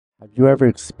Have you ever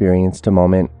experienced a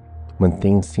moment when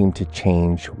things seem to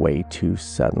change way too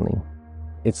suddenly?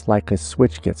 It's like a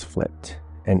switch gets flipped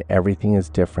and everything is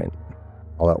different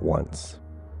all at once.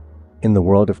 In the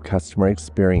world of customer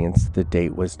experience, the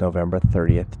date was November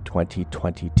 30th,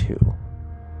 2022.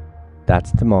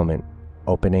 That's the moment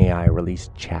OpenAI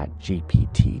released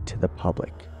ChatGPT to the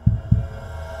public.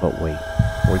 But wait,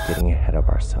 we're getting ahead of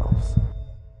ourselves.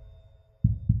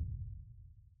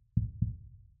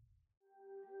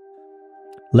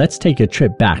 Let's take a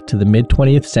trip back to the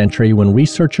mid-20th century when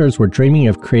researchers were dreaming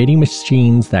of creating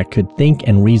machines that could think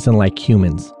and reason like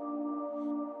humans.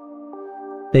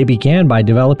 They began by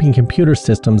developing computer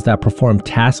systems that performed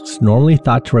tasks normally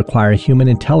thought to require human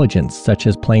intelligence, such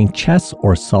as playing chess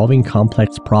or solving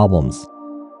complex problems.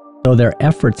 Though their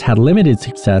efforts had limited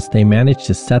success, they managed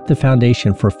to set the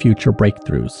foundation for future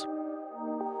breakthroughs.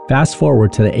 Fast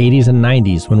forward to the 80s and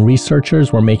 90s when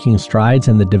researchers were making strides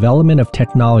in the development of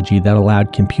technology that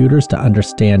allowed computers to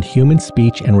understand human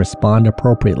speech and respond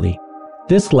appropriately.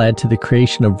 This led to the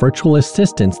creation of virtual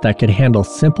assistants that could handle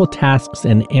simple tasks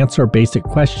and answer basic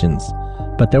questions,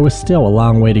 but there was still a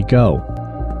long way to go.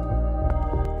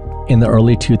 In the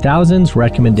early 2000s,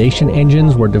 recommendation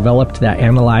engines were developed that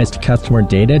analyzed customer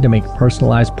data to make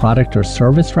personalized product or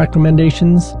service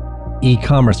recommendations.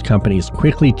 E-commerce companies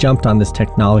quickly jumped on this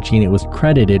technology, and it was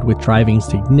credited with driving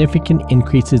significant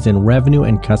increases in revenue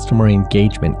and customer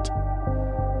engagement.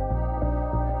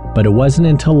 But it wasn't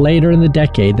until later in the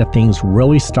decade that things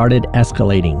really started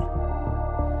escalating.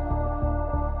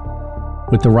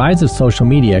 With the rise of social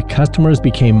media, customers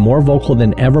became more vocal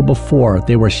than ever before.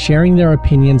 They were sharing their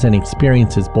opinions and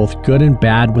experiences, both good and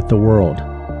bad, with the world.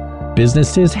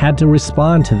 Businesses had to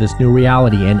respond to this new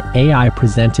reality, and AI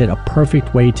presented a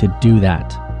perfect way to do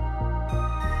that.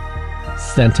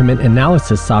 Sentiment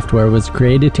analysis software was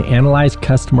created to analyze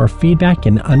customer feedback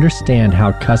and understand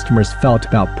how customers felt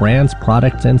about brands,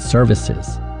 products, and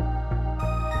services.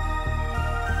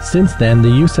 Since then, the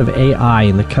use of AI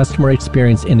in the customer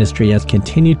experience industry has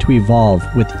continued to evolve,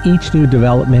 with each new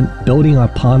development building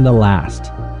upon the last.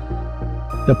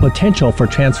 The potential for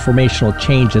transformational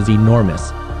change is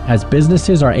enormous, as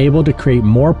businesses are able to create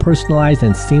more personalized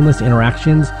and seamless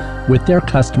interactions with their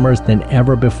customers than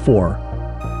ever before.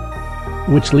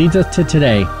 Which leads us to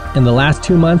today. In the last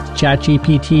 2 months,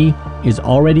 ChatGPT is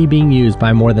already being used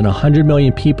by more than 100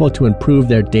 million people to improve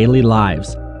their daily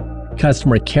lives.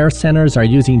 Customer care centers are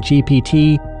using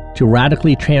GPT to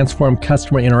radically transform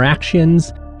customer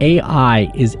interactions.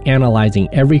 AI is analyzing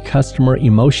every customer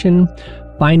emotion,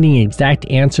 finding exact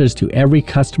answers to every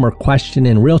customer question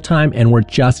in real time, and we're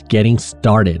just getting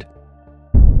started.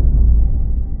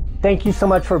 Thank you so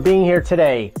much for being here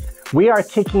today. We are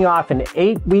kicking off an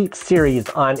 8-week series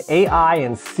on AI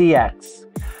and CX.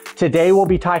 Today we'll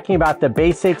be talking about the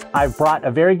basics. I've brought a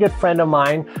very good friend of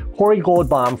mine, Corey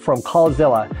Goldbaum from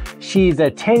Callzilla. She's a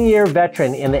 10-year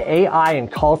veteran in the AI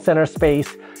and call center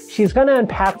space. She's going to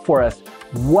unpack for us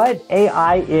what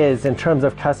AI is in terms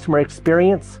of customer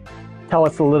experience, tell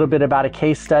us a little bit about a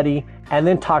case study, and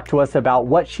then talk to us about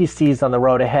what she sees on the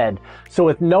road ahead. So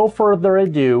with no further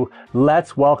ado,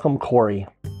 let's welcome Corey.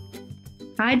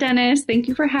 Hi, Dennis. Thank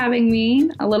you for having me.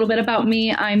 A little bit about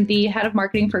me. I'm the head of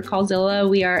marketing for Callzilla.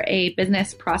 We are a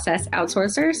business process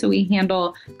outsourcer, so we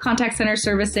handle contact center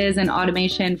services and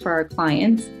automation for our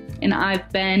clients. And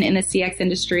I've been in the CX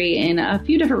industry in a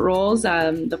few different roles.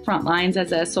 The front lines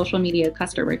as a social media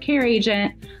customer care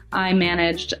agent. I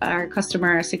managed our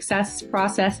customer success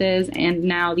processes, and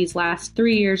now these last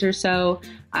 3 years or so,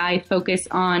 I focus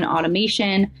on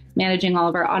automation, managing all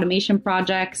of our automation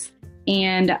projects,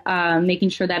 and making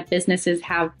sure that businesses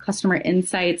have customer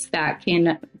insights that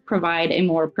can provide a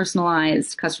more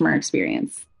personalized customer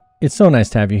experience. It's so nice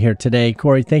to have you here today,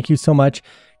 Corey. Thank you so much.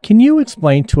 Can you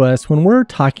explain to us, when we're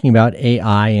talking about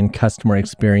AI and customer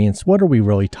experience, what are we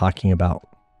really talking about?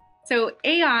 So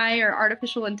AI, or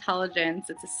artificial intelligence,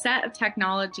 it's a set of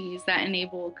technologies that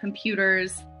enable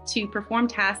computers to perform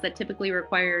tasks that typically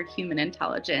require human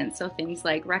intelligence. So things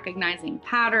like recognizing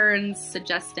patterns,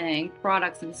 suggesting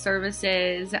products and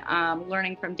services,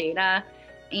 learning from data.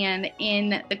 And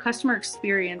in the customer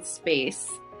experience space,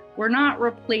 we're not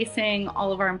replacing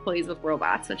all of our employees with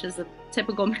robots, which is a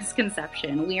typical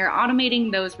misconception. We are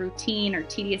automating those routine or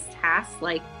tedious tasks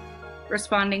like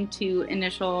responding to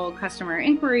initial customer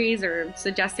inquiries or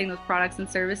suggesting those products and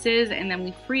services, and then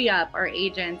we free up our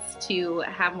agents to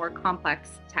have more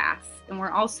complex tasks. And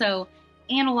we're also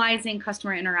analyzing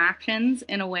customer interactions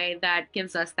in a way that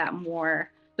gives us that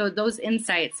those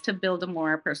insights to build a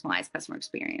more personalized customer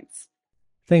experience.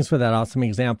 Thanks for that awesome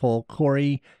example,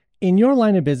 Corey. In your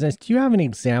line of business, do you have an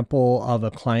example of a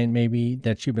client maybe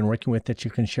that you've been working with that you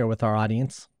can share with our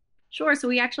audience? Sure. So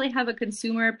we actually have a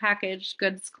consumer packaged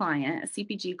goods client, a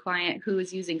CPG client, who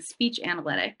is using speech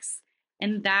analytics,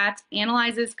 and that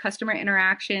analyzes customer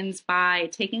interactions by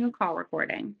taking a call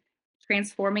recording,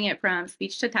 transforming it from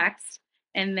speech to text,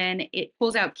 and then it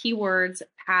pulls out keywords,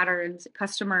 patterns,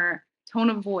 customer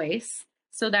tone of voice,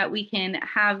 so that we can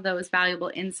have those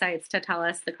valuable insights to tell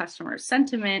us the customer's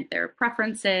sentiment, their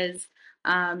preferences,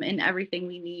 and everything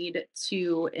we need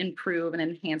to improve and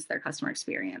enhance their customer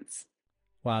experience.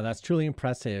 Wow, that's truly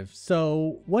impressive.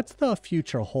 So, what's the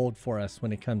future hold for us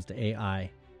when it comes to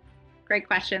AI? Great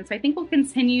question. So I think we'll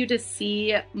continue to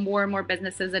see more and more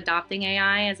businesses adopting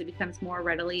AI as it becomes more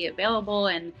readily available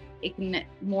and it can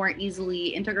more easily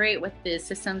integrate with the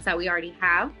systems that we already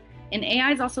have. And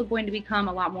AI is also going to become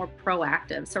a lot more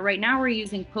proactive. So right now we're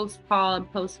using post-call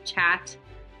and post-chat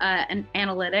and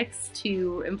analytics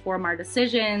to inform our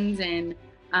decisions and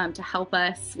to help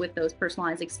us with those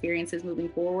personalized experiences moving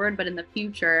forward. But in the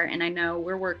future, and I know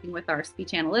we're working with our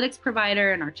speech analytics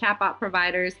provider and our chatbot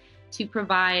providers to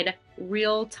provide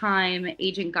real-time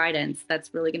agent guidance,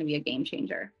 that's really going to be a game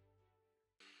changer.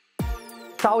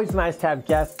 It's always nice to have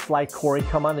guests like Corey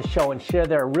come on the show and share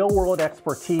their real-world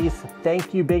expertise.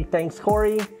 Thank you, big thanks,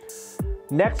 Corey.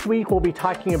 Next week, we'll be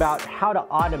talking about how to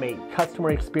automate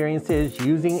customer experiences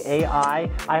using AI.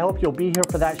 I hope you'll be here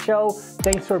for that show.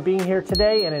 Thanks for being here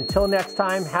today, and until next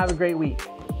time, have a great week.